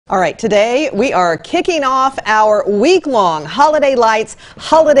All right, today we are kicking off our week-long Holiday Lights,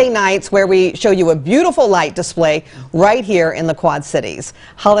 Holiday Nights, where we show you a beautiful light display right here in the Quad Cities.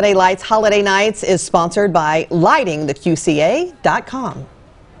 Holiday Lights, Holiday Nights is sponsored by lightingtheqca.com.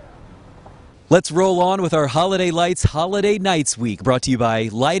 Let's roll on with our Holiday Lights, Holiday Nights week, brought to you by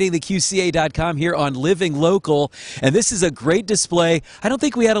lightingtheqca.com here on Living Local. And this is a great display. I don't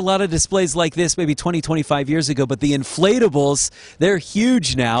think we had a lot of displays like this maybe 20, 25 years ago, but the inflatables, they're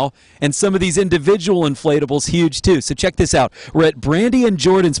huge now. And some of these individual inflatables, huge too. So check this out. We're at Brandy and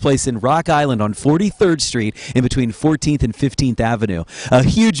Jordan's place in Rock Island on 43rd Street in between 14th and 15th Avenue. A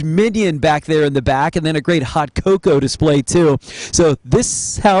huge minion back there in the back, and then a great hot cocoa display too. So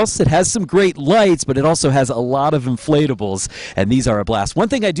this house, it has some great lights, but it also has a lot of inflatables, and these are a blast. One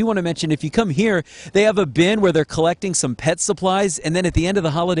thing I do want to mention, if you come here, they have a bin where they're collecting some pet supplies, and then at the end of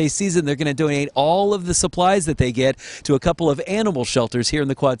the holiday season, they're going to donate all of the supplies that they get to a couple of animal shelters here in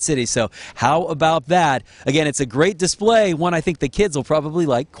the Quad Cities. So how about that? Again, it's a great display, one I think the kids will probably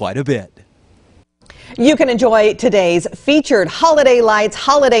like quite a bit. You can enjoy today's featured Holiday Lights,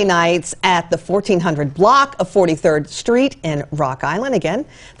 Holiday Nights at the 1400 block of 43rd Street in Rock Island. Again,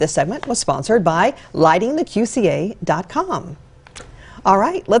 this segment was sponsored by lightingtheqca.com. All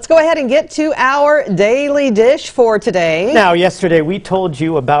right, let's go ahead and get to our daily dish for today. Now, yesterday we told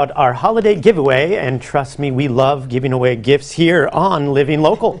you about our holiday giveaway, and trust me, we love giving away gifts here on Living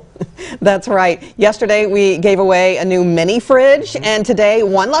Local. That's right. Yesterday we gave away a new mini fridge, and today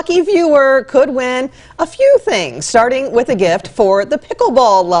one lucky viewer could win a few things, starting with a gift for the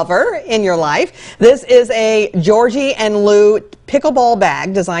pickleball lover in your life. This is a Georgie and Lou pickleball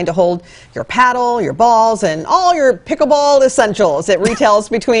bag designed to hold your paddle, your balls, and all your pickleball essentials. It retails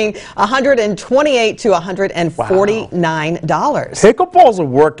between $128 to $149. Pickleball's a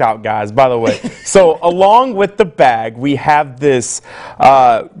workout, guys, by the way. So along with the bag, we have this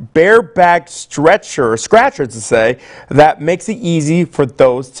bareback scratcher to say, that makes it easy for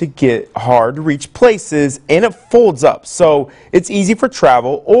those to get hard to reach places, and it folds up. So it's easy for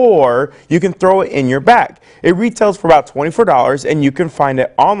travel, or you can throw it in your bag. It retails for about $24, and you can find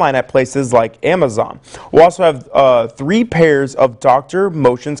it online at places like Amazon. We also have 3 pairs of Dr.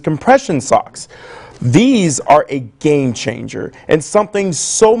 Motion's compression socks. These are a game changer and something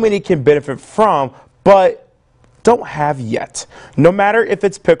so many can benefit from, but don't have yet. No matter if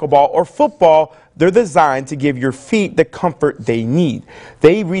it's pickleball or football, they're designed to give your feet the comfort they need.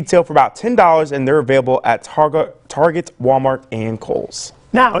 They retail for about $10, and they're available at Target, Walmart, and Kohl's.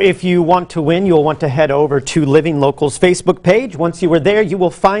 Now, if you want to win, you'll want to head over to Living Local's Facebook page. Once you are there, you will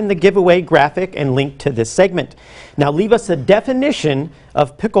find the giveaway graphic and link to this segment. Now, leave us a definition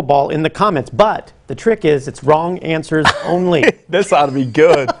of pickleball in the comments, but the trick is it's wrong answers only. This ought to be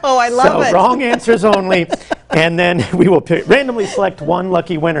good. Oh, I love it. Wrong answers only, and then we will randomly select one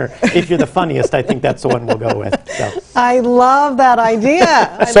lucky winner. If you're the funniest, I think that's the one we'll go with. So. I love that idea.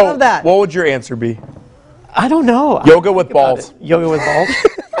 I love that. What would your answer be? I don't know. Yoga with balls. Yoga with balls?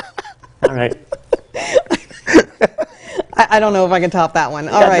 All right. I don't know if I can top that one.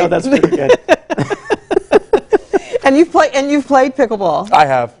 All right. No, that's pretty good. And you've played pickleball? I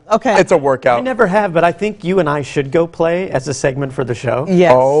have. Okay. It's a workout. I never have, but I think you and I should go play as a segment for the show.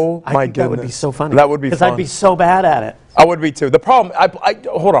 Yes. Oh, my goodness. That would be so funny. That would be fun. Because I'd be so bad at it. I would be too. The problem,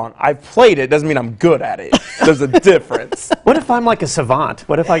 hold on, I've played it, doesn't mean I'm good at it. There's a difference. What if I'm like a savant?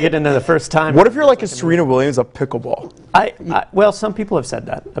 What if I get into the first time? What if you're like a Serena Williams of pickleball? Well, some people have said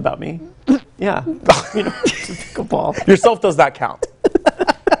that about me. Yeah. You know, pickleball. Yourself does not count.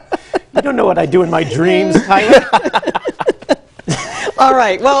 You don't know what I do in my dreams, Tyler. All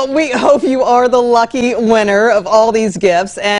right. Well, we hope you are the lucky winner of all these gifts.